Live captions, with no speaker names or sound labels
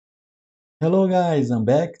Hello guys, I'm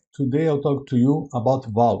back. Today I'll talk to you about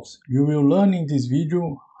valves. You will learn in this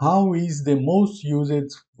video how is the most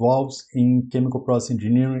used valves in chemical process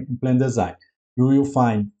engineering and plant design. You will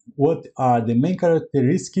find what are the main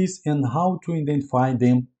characteristics and how to identify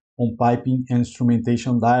them on piping and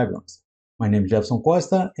instrumentation diagrams. My name is Jeferson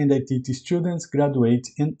Costa and I teach students,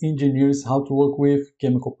 graduates and engineers how to work with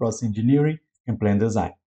chemical process engineering and plant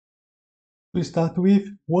design. To start with,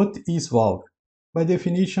 what is valve? By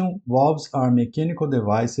definition, valves are mechanical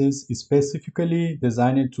devices specifically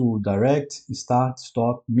designed to direct, start,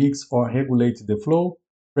 stop, mix, or regulate the flow,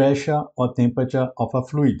 pressure, or temperature of a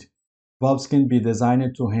fluid. Valves can be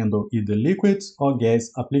designed to handle either liquids or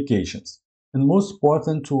gas applications. And most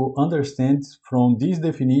important to understand from this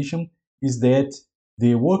definition is that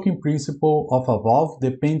the working principle of a valve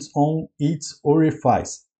depends on its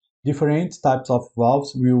orifice. Different types of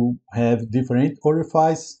valves will have different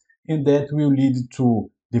orifices, and that will lead to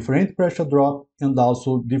different pressure drop and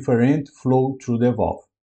also different flow through the valve.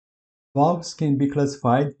 Valves can be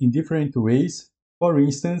classified in different ways. For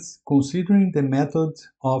instance, considering the method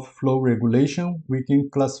of flow regulation, we can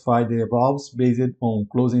classify the valves based on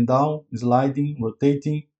closing down, sliding,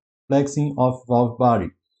 rotating, flexing of valve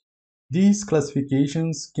body. These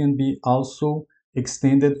classifications can be also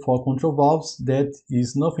extended for control valves that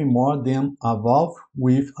is nothing more than a valve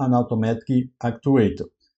with an automatic actuator.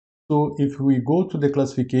 So if we go to the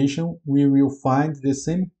classification, we will find the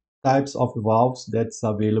same types of valves that's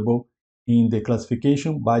available in the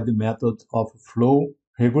classification by the method of flow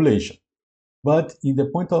regulation. But in the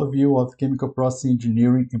point of view of chemical process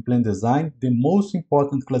engineering and plant design, the most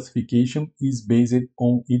important classification is based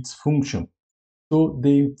on its function. So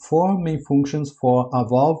the four main functions for a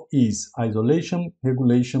valve is isolation,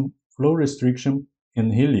 regulation, flow restriction,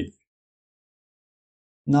 and relief.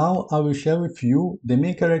 Now I will share with you the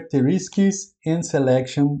main characteristics and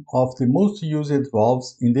selection of the most used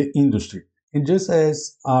valves in the industry. And just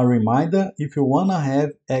as a reminder, if you want to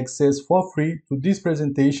have access for free to this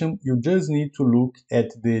presentation, you just need to look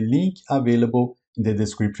at the link available in the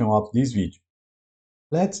description of this video.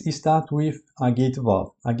 Let's start with a gate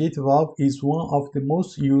valve. A gate valve is one of the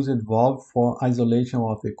most used valves for isolation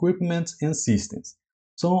of equipment and systems.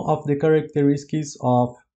 Some of the characteristics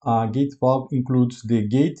of a gate valve includes the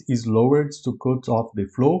gate is lowered to cut off the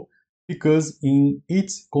flow because in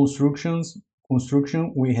its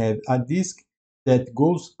construction we have a disc that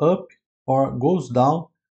goes up or goes down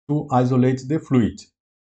to isolate the fluid.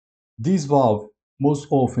 This valve most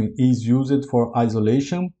often is used for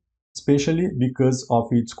isolation, especially because of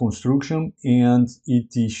its construction, and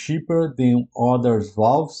it is cheaper than other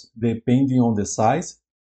valves depending on the size.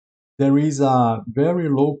 There is a very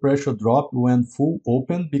low pressure drop when full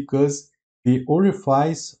open because the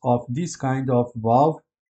orifice of this kind of valve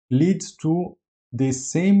leads to the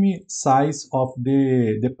same size of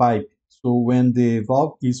the pipe. So when the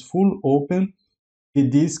valve is full open, the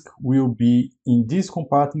disk will be in this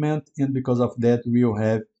compartment, and because of that we will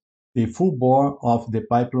have the full bore of the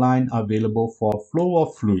pipeline available for flow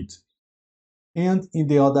of fluid. And in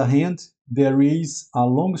the other hand, there is a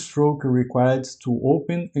long stroke required to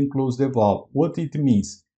open and close the valve. What it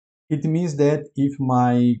means? It means that if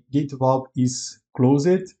my gate valve is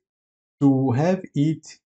closed, to have it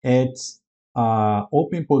at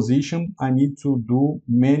open position, I need to do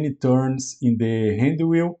many turns in the hand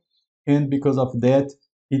wheel, and because of that,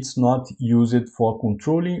 it's not used for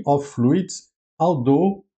controlling of fluids,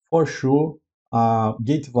 although for sure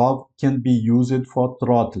gate valve can be used for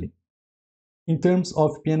throttling. In terms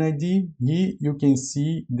of P&ID, here you can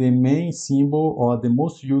see the main symbol or the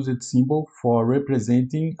most used symbol for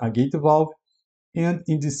representing a gate valve. And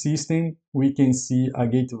in the system, we can see a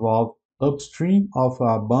gate valve upstream of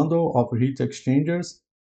a bundle of heat exchangers,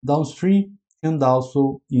 downstream, and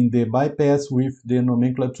also in the bypass with the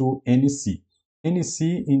nomenclature NC.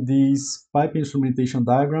 NC in this pipe instrumentation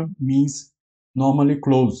diagram means normally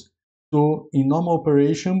closed. So in normal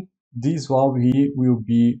operation, this valve here will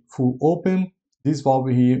be full open, this valve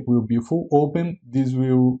here will be full open, this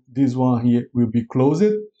one here will be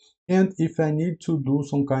closed. And if I need to do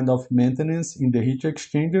some kind of maintenance in the heat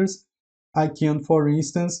exchangers, I can, for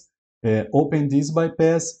instance, open this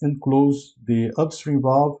bypass and close the upstream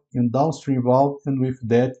valve and downstream valve, and with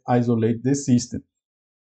that isolate the system.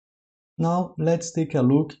 Now let's take a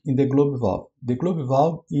look in the globe valve. The globe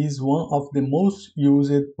valve is one of the most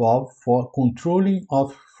used valve for controlling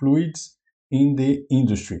of fluids in the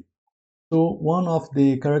industry. So one of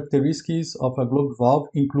the characteristics of a globe valve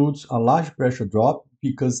includes a large pressure drop,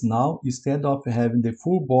 because now instead of having the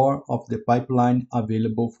full bore of the pipeline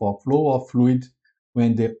available for flow of fluid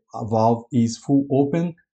when the valve is full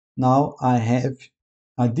open, now I have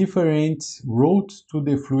a different route to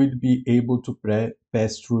the fluid be able to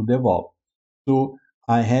pass through the valve. So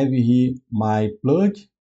I have here my plug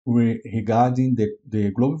regarding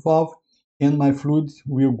the globe valve, and my fluid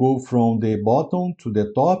will go from the bottom to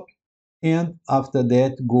the top, and after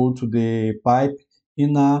that go to the pipe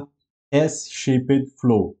in a S-shaped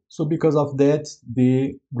flow. So because of that,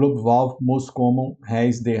 the globe valve most common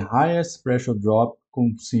has the highest pressure drop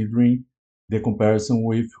considering the comparison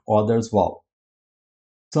with others valve.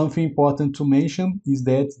 Something important to mention is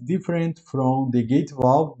that different from the gate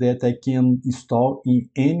valve that I can install in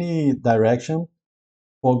any direction,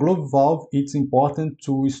 for globe valve it's important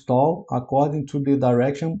to install according to the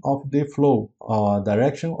direction of the flow, of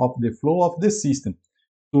the system.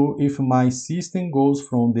 So if my system goes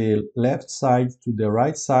from the left side to the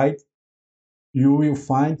right side, you will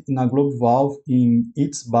find in a globe valve in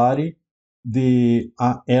its body the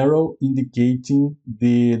arrow indicating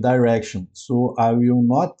the direction. So I will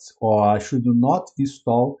not, or I should not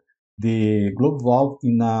install the globe valve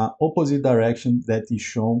in a opposite direction that is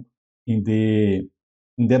shown in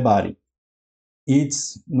the body.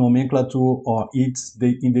 Its nomenclature or its the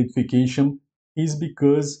identification is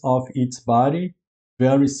because of its body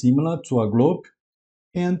very similar to a globe,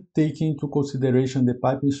 and taking into consideration the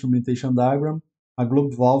pipe instrumentation diagram, a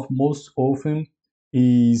globe valve most often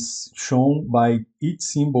is shown by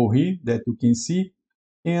its symbol here that you can see,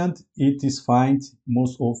 and it is found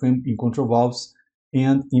most often in control valves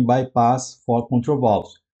and in bypass for control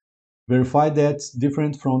valves. Verify that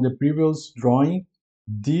different from the previous drawing,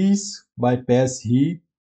 this bypass here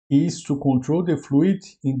is to control the fluid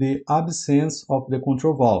in the absence of the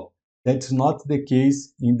control valve. That's not the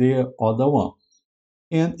case in the other one.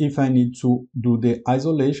 And if I need to do the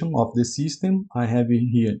isolation of the system, I have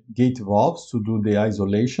here gate valves to do the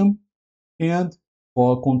isolation. And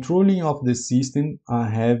for controlling of the system, I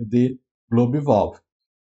have the globe valve.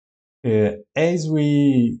 As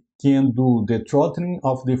we can do the throttling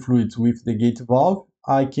of the fluids with the gate valve,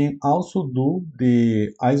 I can also do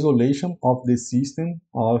the isolation of the system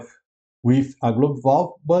with a globe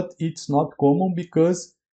valve, but it's not common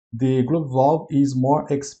because the globe valve is more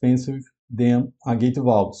expensive than a gate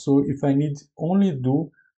valve. So if I need only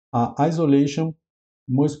do isolation,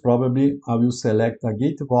 most probably I will select a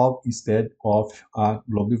gate valve instead of a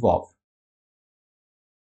globe valve.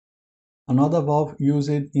 Another valve used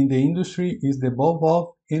in the industry is the ball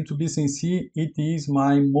valve, and to be sincere, it is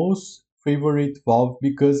my most favorite valve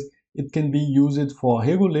because it can be used for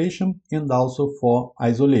regulation and also for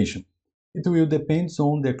isolation. It will depend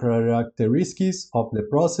on the characteristics of the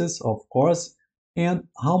process, of course, and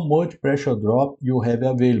how much pressure drop you have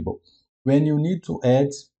available. When you need to add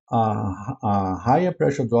a higher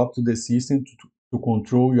pressure drop to the system to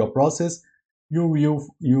control your process, you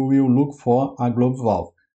will look for a globe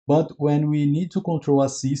valve. But when we need to control a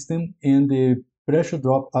system and the pressure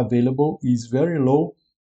drop available is very low,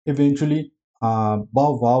 eventually a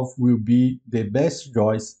ball valve will be the best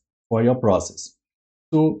choice for your process.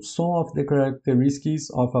 So some of the characteristics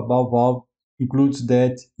of a ball valve includes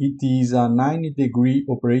that it is a 90-degree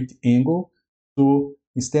operating angle. So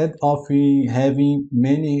instead of having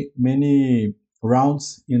many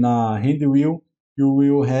rounds in a hand wheel, you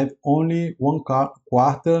will have only one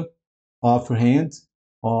quarter of hand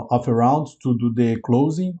of a round to do the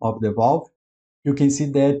closing of the valve. You can see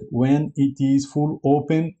that when it is full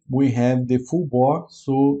open, we have the full bore,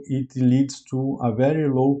 so it leads to a very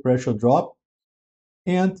low pressure drop,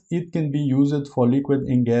 and it can be used for liquid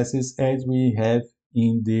and gases as we have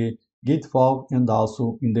in the gate valve and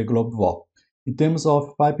also in the globe valve. In terms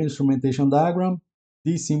of pipe instrumentation diagram,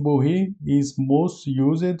 this symbol here is most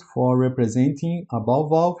used for representing a ball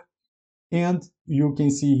valve, and you can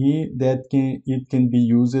see here that it can be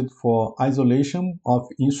used for isolation of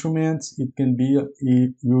instruments, it can be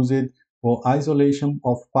used for isolation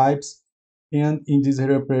of pipes, and in this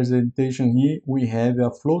representation here we have a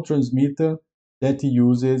flow transmitter that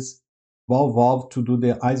uses ball valve to do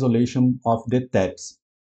the isolation of the taps.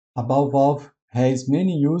 A ball valve has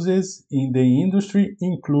many uses in the industry,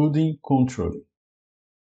 including controlling.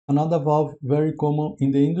 Another valve very common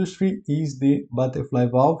in the industry is the butterfly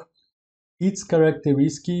valve. Its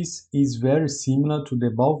characteristics is very similar to the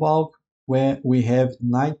ball valve, where we have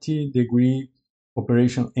 90-degree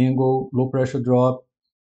operation angle, low pressure drop,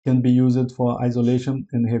 can be used for isolation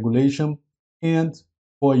and regulation, and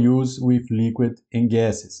for use with liquid and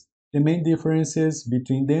gases. The main differences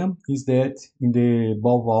between them is that in the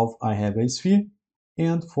ball valve I have a sphere,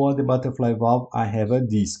 and for the butterfly valve I have a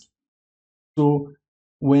disc. So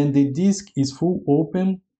when the disc is full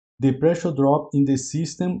open, the pressure drop in the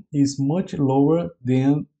system is much lower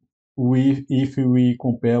than if we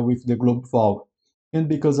compare with the globe valve. and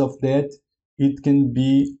because of that, it can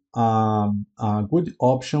be a good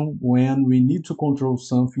option when we need to control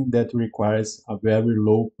something that requires a very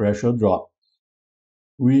low pressure drop.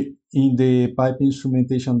 In the pipe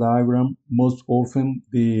instrumentation diagram, most often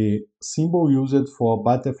the symbol used for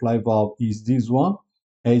butterfly valve is this one,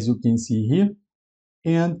 as you can see here,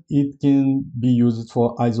 and it can be used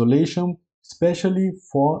for isolation, especially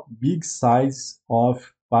for big size of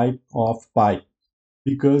pipe,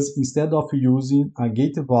 because instead of using a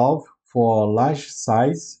gate valve for large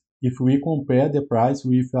size, if we compare the price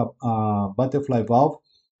with a butterfly valve,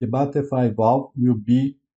 the butterfly valve will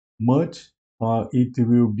be it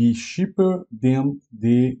will be cheaper than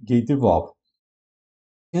the gate valve,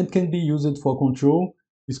 and can be used for control,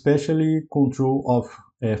 especially control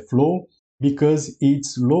of flow, because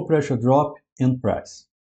it's low pressure drop and price.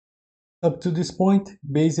 Up to this point,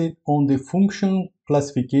 based on the function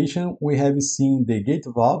classification, we have seen the gate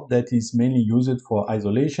valve that is mainly used for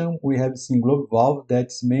isolation. We have seen globe valve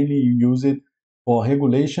that's mainly used for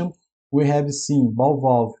regulation. We have seen ball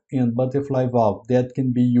valve and butterfly valve that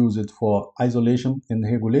can be used for isolation and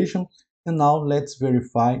regulation. And now let's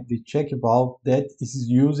verify the check valve that is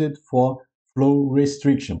used for flow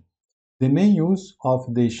restriction. The main use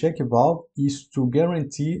of the check valve is to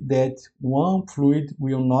guarantee that one fluid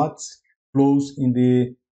will not flow in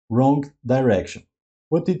the wrong direction.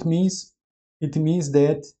 What it means? It means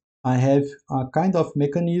that I have a kind of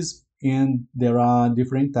mechanism, and there are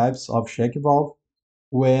different types of check valve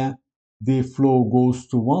where the flow goes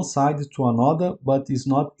to one side to another but is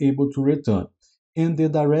not able to return. And the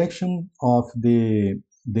direction of the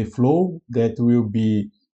flow that will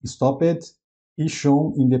be stopped is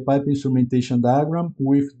shown in the pipe instrumentation diagram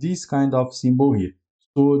with this kind of symbol here.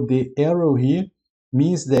 So the arrow here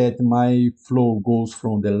means that my flow goes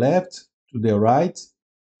from the left to the right,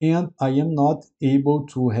 and I am not able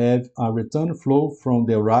to have a return flow from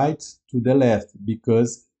the right to the left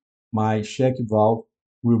because my check valve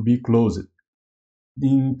will be closed.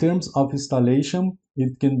 In terms of installation,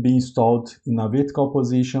 it can be installed in a vertical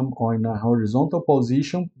position or in a horizontal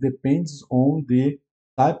position, depends on the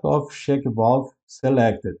type of check valve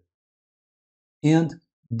selected. And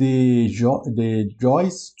the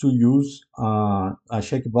choice to use a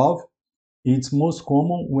check valve, it's most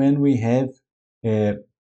common when we have a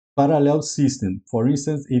parallel system. For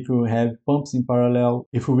instance, if we have pumps in parallel,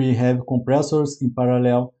 if we have compressors in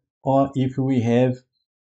parallel, or if we have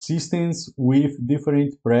systems with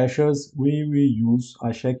different pressures, we will use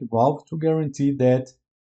a check valve to guarantee that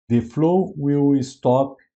the flow will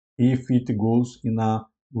stop if it goes in a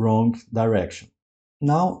wrong direction.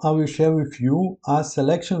 Now I will share with you a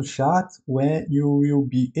selection chart where you will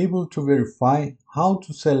be able to verify how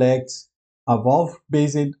to select a valve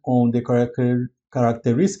based on the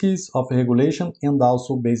characteristics of regulation and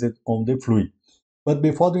also based on the fluid. But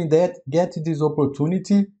before doing that, get this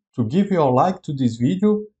opportunity to give your like to this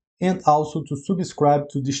video and also to subscribe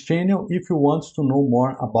to this channel if you want to know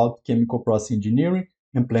more about chemical process engineering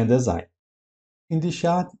and plant design. In this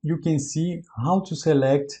chart, you can see how to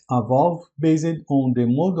select a valve based on the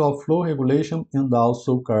mode of flow regulation and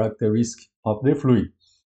also characteristics of the fluid.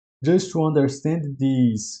 Just to understand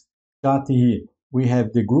this chart here, we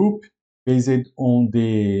have the group based on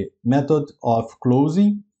the method of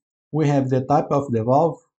closing. We have the type of the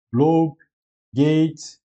valve, globe, gate,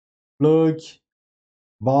 plug,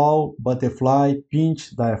 ball, butterfly,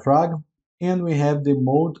 pinch, diaphragm, and we have the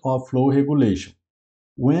mode of flow regulation.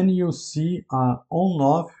 When you see an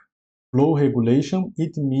on-off flow regulation,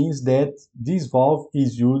 it means that this valve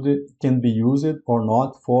can be used or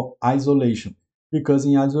not for isolation, because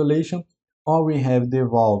in isolation, or we have the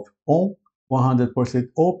valve on 100%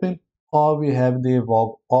 open, or we have the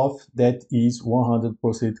valve off that is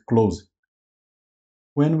 100% closed.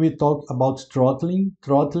 When we talk about throttling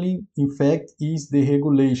in fact is the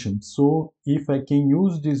regulation. So if I can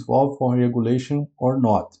use this valve for regulation or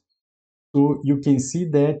not. So you can see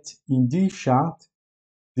that in this chart,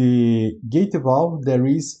 the gate valve, there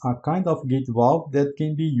is a kind of gate valve that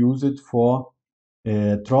can be used for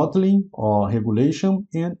throttling or regulation,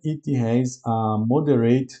 and it has a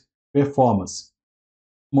moderate performance.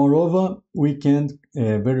 Moreover, we can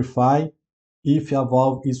verify if a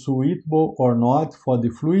valve is suitable or not for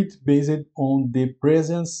the fluid based on the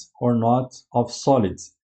presence or not of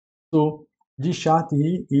solids. So this chart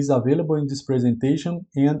here is available in this presentation,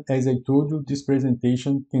 and as I told you, this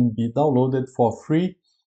presentation can be downloaded for free.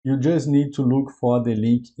 You just need to look for the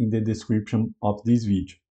link in the description of this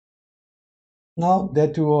video. Now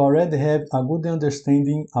that you already have a good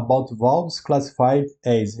understanding about valves classified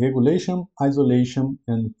as regulation, isolation,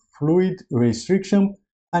 and fluid restriction,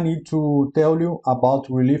 I need to tell you about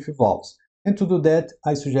relief valves. And to do that,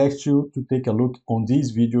 I suggest you to take a look on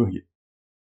this video here.